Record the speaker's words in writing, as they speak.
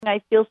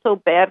I feel so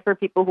bad for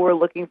people who are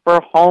looking for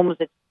homes.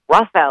 It's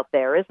rough out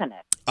there, isn't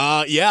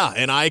it? Yeah,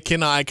 and I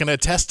can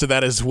attest to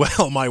that as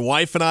well. My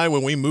wife and I,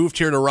 when we moved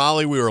here to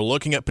Raleigh, we were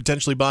looking at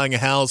potentially buying a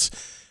house,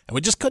 and we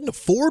just couldn't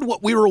afford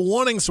what we were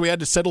wanting, so we had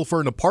to settle for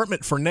an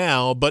apartment for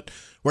now. But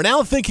we're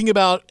now thinking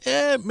about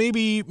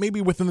maybe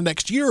within the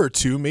next year or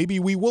two, maybe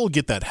we will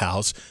get that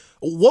house.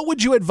 What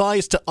would you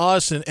advise to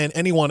us and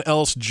anyone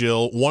else,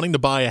 Jill, wanting to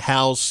buy a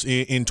house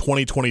in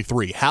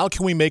 2023? How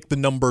can we make the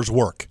numbers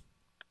work?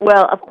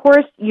 Well, of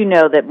course, you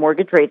know that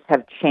mortgage rates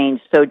have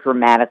changed so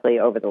dramatically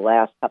over the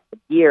last couple of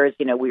years.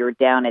 You know, we were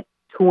down at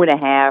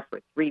 2.5%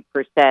 or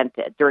 3%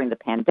 during the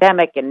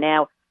pandemic, and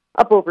now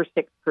up over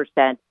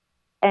 6%.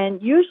 And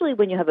usually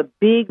when you have a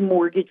big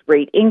mortgage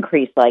rate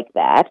increase like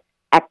that,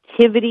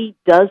 activity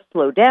does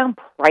slow down,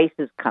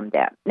 prices come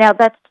down. Now,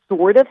 that's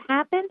sort of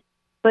happened,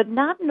 but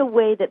not in a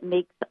way that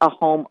makes a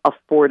home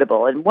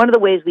affordable. And one of the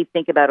ways we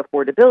think about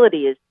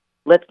affordability is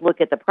let's look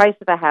at the price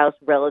of a house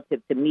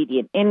relative to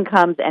median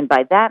incomes. And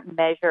by that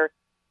measure,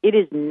 it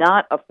is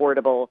not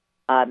affordable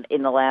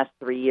in the last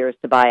 3 years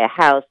to buy a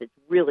house. It's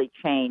really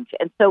changed.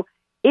 And so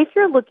if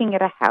you're looking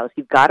at a house,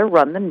 you've got to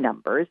run the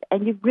numbers,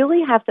 and you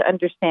really have to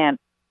understand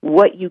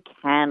what you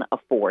can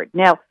afford.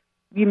 Now,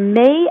 you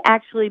may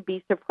actually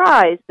be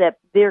surprised that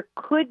there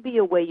could be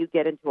a way you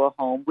get into a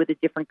home with a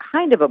different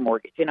kind of a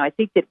mortgage. You know, I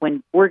think that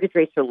when mortgage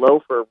rates are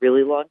low for a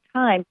really long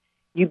time,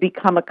 you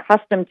become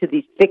accustomed to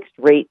these fixed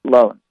rate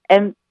loans.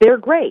 And they're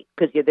great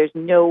because there's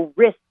no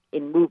risk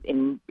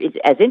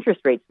as interest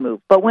rates move.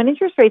 But when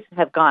interest rates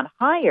have gone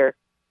higher,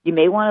 you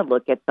may want to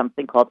look at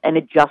something called an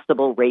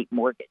adjustable rate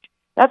mortgage.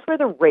 That's where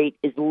the rate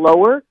is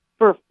lower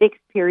for a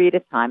fixed period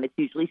of time. It's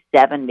usually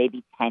 7,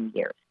 maybe 10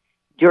 years.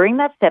 During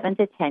that 7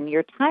 to 10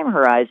 year time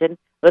horizon,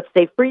 let's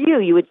say for you,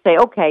 you would say,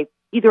 okay,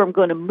 either I'm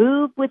going to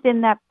move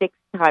within that fixed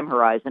time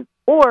horizon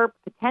or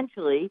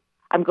potentially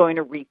I'm going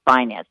to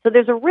refinance. So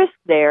there's a risk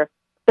there,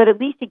 but at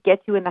least it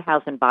gets you in the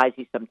house and buys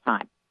you some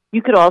time.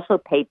 You could also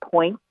pay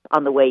points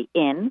on the way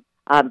in.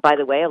 By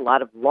the way, a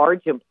lot of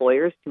large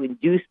employers, to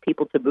induce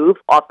people to move,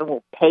 often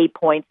will pay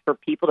points for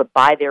people to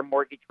buy their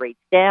mortgage rates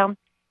down.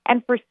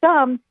 And for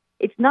some,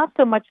 it's not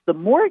so much the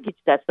mortgage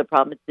that's the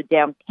problem, it's the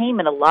down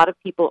payment. A lot of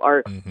people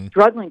are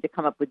struggling to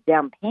come up with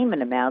down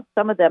payment amounts.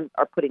 Some of them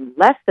are putting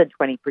less than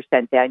 20%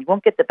 down. You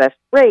won't get the best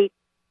rate,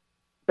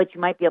 but you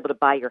might be able to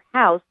buy your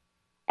house.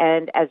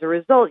 And as a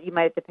result, you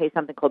might have to pay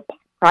something called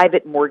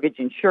private mortgage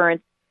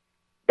insurance.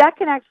 That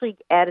can actually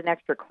add an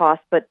extra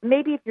cost, but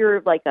maybe if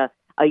you're like a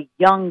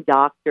young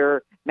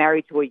doctor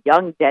married to a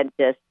young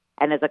dentist,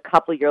 and as a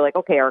couple, you're like,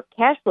 okay, our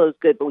cash flow is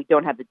good, but we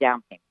don't have the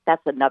down payment.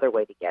 That's another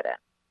way to get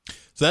in.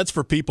 So that's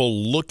for people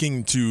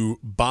looking to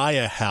buy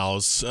a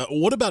house.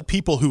 What about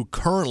people who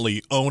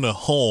currently own a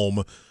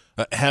home?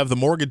 Have the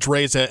mortgage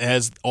rates,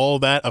 has all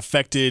that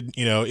affected,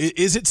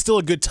 is it still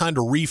a good time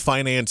to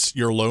refinance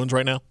your loans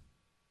right now?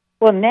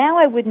 Well, now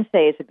I wouldn't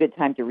say it's a good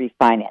time to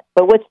refinance.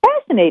 But what's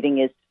fascinating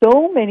is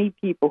so many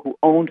people who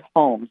owned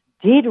homes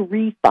did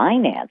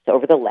refinance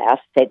over the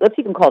last, say, let's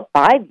even call it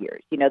 5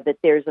 years, that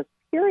there's a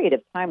period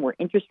of time where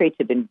interest rates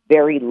have been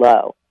very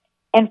low.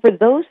 And for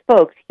those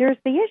folks, here's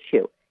the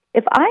issue.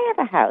 If I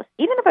have a house,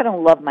 even if I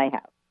don't love my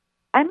house,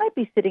 I might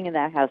be sitting in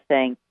that house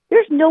saying,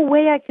 there's no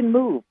way I can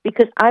move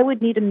because I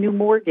would need a new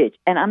mortgage,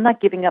 and I'm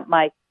not giving up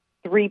my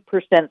 3%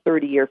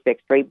 30-year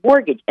fixed rate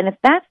mortgage. And if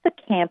that's the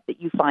camp that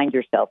you find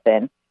yourself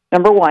in,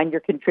 number one, you're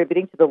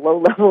contributing to the low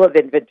level of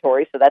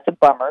inventory, so that's a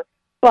bummer.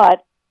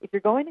 But if you're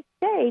going to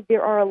stay,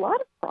 there are a lot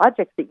of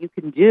projects that you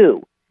can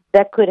do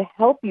that could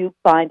help you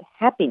find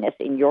happiness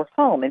in your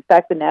home. In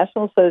fact, the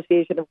National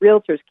Association of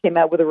Realtors came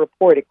out with a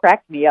report. It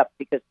cracked me up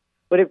because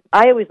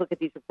I always look at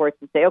these reports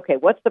and say, okay,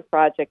 what's the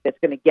project that's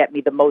going to get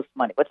me the most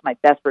money? What's my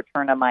best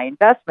return on my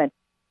investment?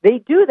 They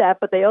do that,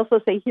 but they also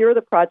say, here are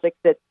the projects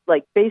that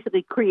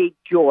basically create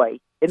joy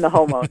in the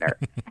homeowner.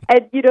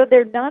 And,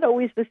 they're not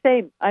always the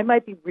same. I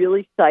might be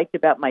really psyched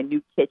about my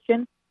new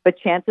kitchen, but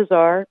chances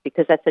are,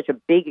 because that's such a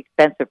big,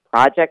 expensive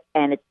project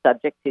and it's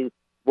subject to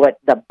what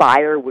the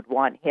buyer would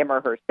want him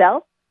or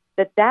herself,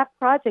 that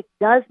project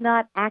does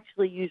not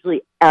actually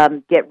usually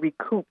get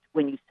recouped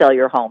when you sell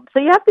your home. So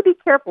you have to be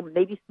careful.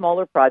 Maybe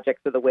smaller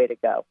projects are the way to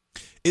go.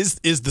 Is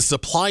the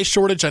supply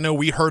shortage, I know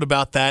we heard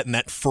about that and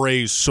that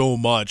phrase so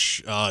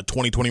much,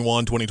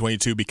 2021,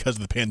 2022, because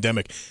of the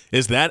pandemic.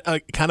 Is that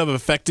kind of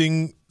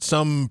affecting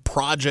some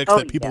projects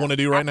that people want to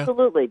do right now?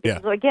 Absolutely.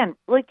 Because, again,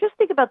 just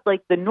think about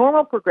the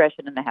normal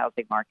progression in the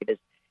housing market is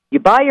you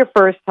buy your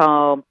first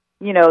home,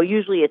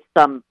 usually it's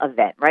some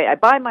event, right? I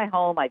buy my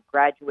home, I've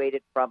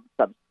graduated from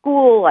some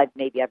school, I've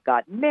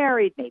gotten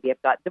married, maybe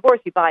I've gotten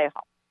divorced, you buy a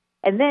home.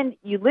 And then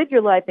you live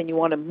your life and you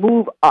want to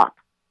move up,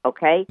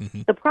 okay?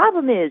 Mm-hmm. The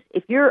problem is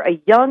if you're a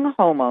young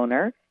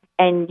homeowner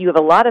and you have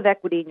a lot of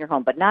equity in your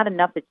home, but not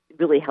enough that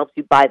really helps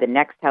you buy the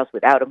next house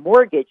without a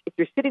mortgage, if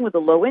you're sitting with a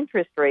low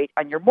interest rate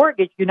on your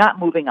mortgage, you're not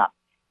moving up.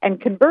 And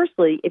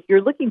conversely, if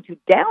you're looking to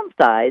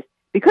downsize,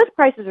 because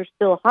prices are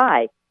still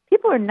high,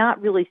 people are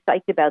not really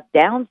psyched about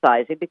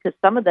downsizing because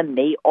some of them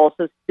may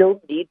also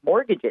still need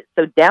mortgages.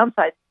 So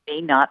downsizing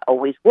may not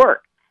always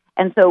work.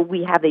 And so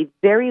we have a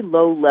very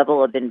low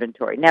level of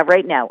inventory. Now,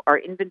 right now, our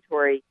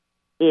inventory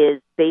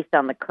is based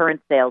on the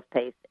current sales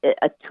pace,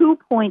 a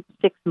 2.6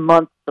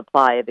 month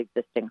supply of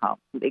existing homes.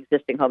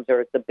 Existing homes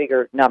are the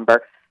bigger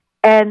number.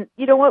 And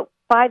you know what?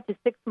 5 to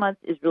 6 months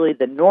is really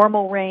the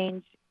normal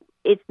range.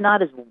 It's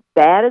not as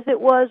bad as it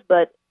was,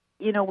 but,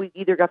 we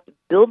either have to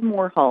build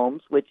more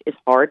homes, which is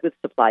hard with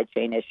supply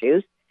chain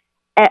issues,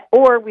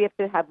 or we have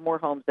to have more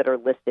homes that are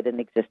listed in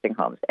existing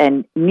homes.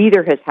 And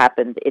neither has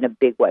happened in a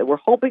big way. We're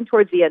hoping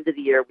towards the end of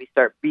the year we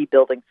start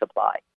rebuilding supply.